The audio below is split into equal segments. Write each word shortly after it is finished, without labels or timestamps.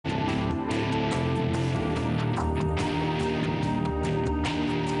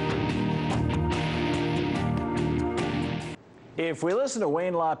If we listen to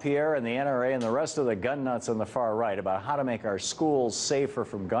Wayne LaPierre and the NRA and the rest of the gun nuts on the far right about how to make our schools safer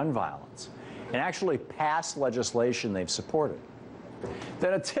from gun violence and actually pass legislation they've supported,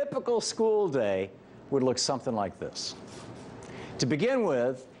 then a typical school day would look something like this. To begin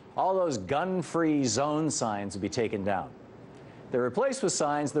with, all those gun-free zone signs would be taken down. They're replaced with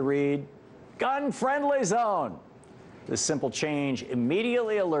signs that read, "Gun-friendly zone." This simple change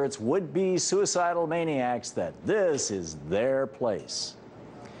immediately alerts would-be suicidal maniacs that this is their place.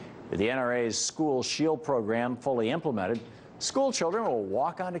 With the NRA's School Shield program fully implemented, school children will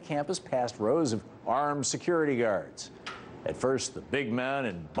walk onto campus past rows of armed security guards. At first, the big men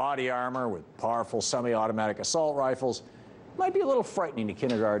in body armor with powerful semi-automatic assault rifles might be a little frightening to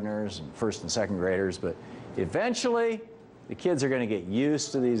kindergartners and first and second graders, but eventually, the kids are going to get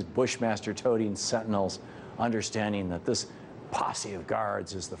used to these Bushmaster-toting sentinels, understanding that this posse of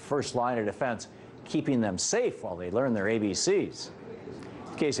guards is the first line of defense, keeping them safe while they learn their ABCs.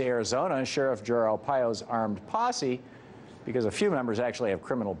 In the case of Arizona, Sheriff Joe Arpaio's armed posse, because a few members actually have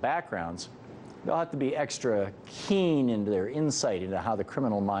criminal backgrounds, they'll have to be extra keen into their insight into how the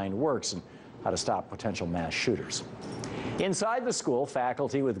criminal mind works and how to stop potential mass shooters. Inside the school,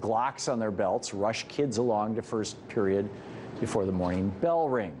 faculty with Glocks on their belts rush kids along to first period before the morning bell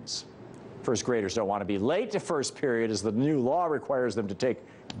rings. First graders don't want to be late to first period as the new law requires them to take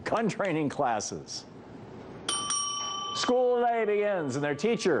gun training classes. School day begins and their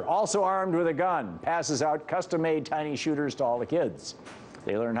teacher, also armed with a gun, passes out custom-made tiny shooters to all the kids.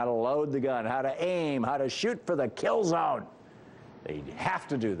 They learn how to load the gun, how to aim, how to shoot for the kill zone. They have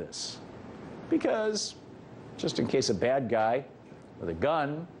to do this because just in case a bad guy with a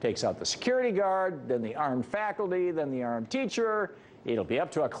gun takes out the security guard, then the armed faculty, then the armed teacher, it'll be up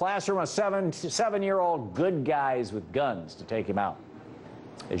to a classroom of seven-year-old good guys with guns to take him out.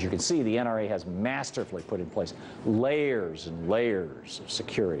 As you can see, the NRA has masterfully put in place layers and layers of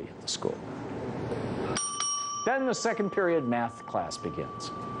security at the school. Then the second period math class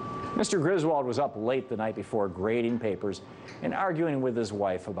begins. Mr. Griswold was up late the night before grading papers and arguing with his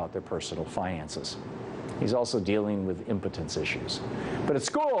wife about their personal finances. He's also dealing with impotence issues. But at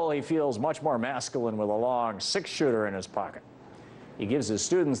school, he feels much more masculine with a long six-shooter in his pocket. He gives his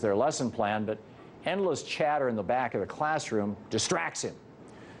students their lesson plan, but endless chatter in the back of the classroom distracts him.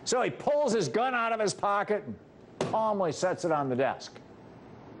 So he pulls his gun out of his pocket and calmly sets it on the desk.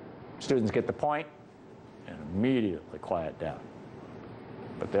 Students get the point and immediately quiet down.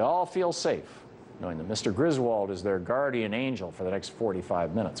 But they all feel safe, knowing that Mr. Griswold is their guardian angel for the next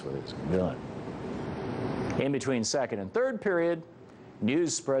 45 minutes with his gun. In between second and third period,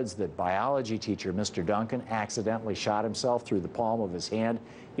 news spreads that biology teacher Mr. Duncan accidentally shot himself through the palm of his hand.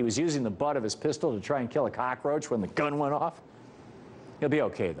 He was using the butt of his pistol to try and kill a cockroach when the gun went off. He'll be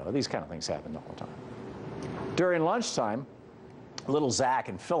okay, though. These kind of things happen all the time. During lunchtime, little Zach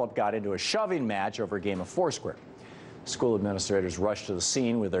and Philip got into a shoving match over a game of Foursquare. School administrators rushed to the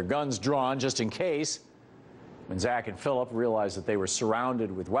scene with their guns drawn just in case. When Zach and Philip realized that they were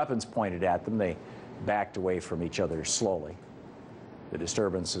surrounded with weapons pointed at them, they backed away from each other slowly. The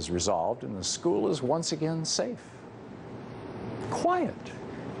disturbance is resolved and the school is once again safe, quiet,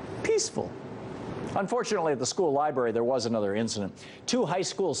 peaceful. Unfortunately, at the school library, there was another incident. Two high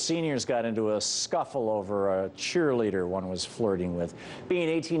school seniors got into a scuffle over a cheerleader one was flirting with. Being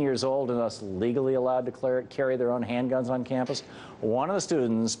 18 years old and thus legally allowed to carry their own handguns on campus, one of the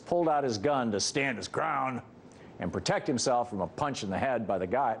students pulled out his gun to stand his ground and protect himself from a punch in the head by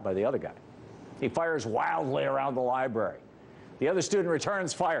the other guy. He fires wildly around the library. The other student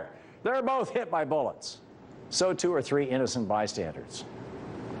returns fire. They're both hit by bullets. So too are three innocent bystanders.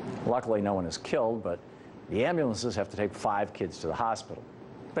 Luckily, no one is killed, but the ambulances have to take 5 kids to the hospital.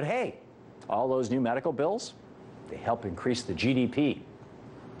 But hey, all those new medical bills, they help increase the GDP.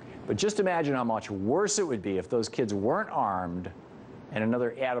 But just imagine how much worse it would be if those kids weren't armed and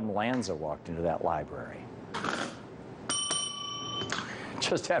another Adam Lanza walked into that library.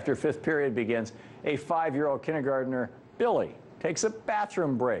 Just after 5th period begins, a 5-year-old kindergartner, Billy, takes a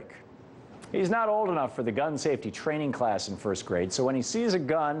bathroom break. He's not old enough for the gun safety training class in 1st grade, so when he sees a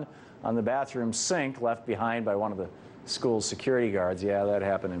gun on the bathroom sink left behind by one of the school's security guards, yeah, that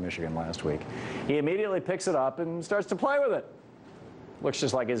happened in Michigan last week, he immediately picks it up and starts to play with it. Looks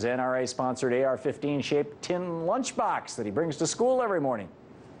just like his NRA-sponsored AR-15-shaped tin lunchbox that he brings to school every morning.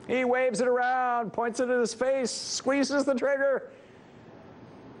 He waves it around, points it at his face, squeezes the trigger.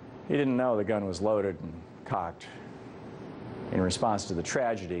 He didn't know the gun was loaded and cocked. In response to the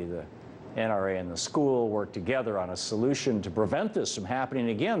tragedy, the NRA and the school work together on a solution to prevent this from happening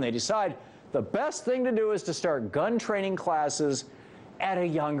again. They decide the best thing to do is to start gun training classes at a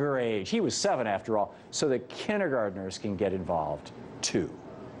younger age. He was 7 after all, so that kindergartners can get involved too.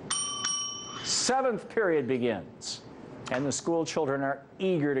 7th period begins, and the school children are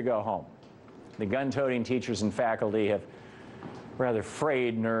eager to go home. The gun-toting teachers and faculty have rather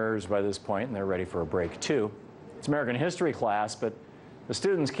frayed nerves by this point, and they're ready for a break too. It's American history class, but the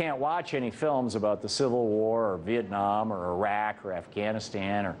students can't watch any films about the Civil War or Vietnam or Iraq or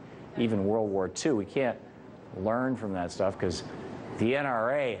Afghanistan or even World War II. We can't learn from that stuff because the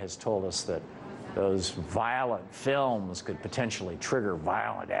NRA has told us that those violent films could potentially trigger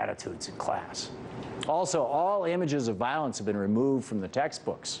violent attitudes in class. Also, all images of violence have been removed from the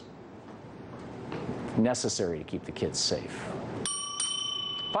textbooks. Necessary to keep the kids safe.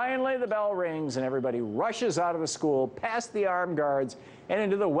 Finally, the bell rings and everybody rushes out of the school, past the armed guards, and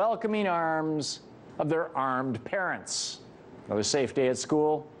into the welcoming arms of their armed parents. Another safe day at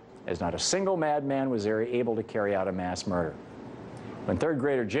school, as not a single madman was there able to carry out a mass murder. When 3rd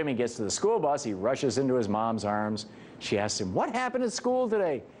grader Jimmy gets to the school bus, he rushes into his mom's arms. She asks him, "What happened at school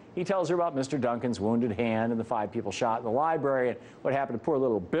today?" He tells her about Mr. Duncan's wounded hand and the 5 people shot in the library and what happened to poor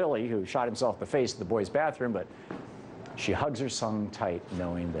little Billy, who shot himself in the face in the boys' bathroom, but she hugs her son tight,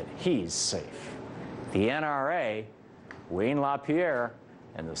 knowing that he's safe. The NRA, Wayne LaPierre,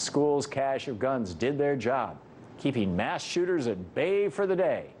 and the school's cache of guns did their job, keeping mass shooters at bay for the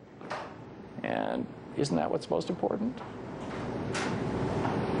day. And isn't that what's most important?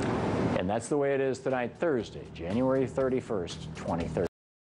 And that's the way it is tonight, Thursday, January 31st, 2013.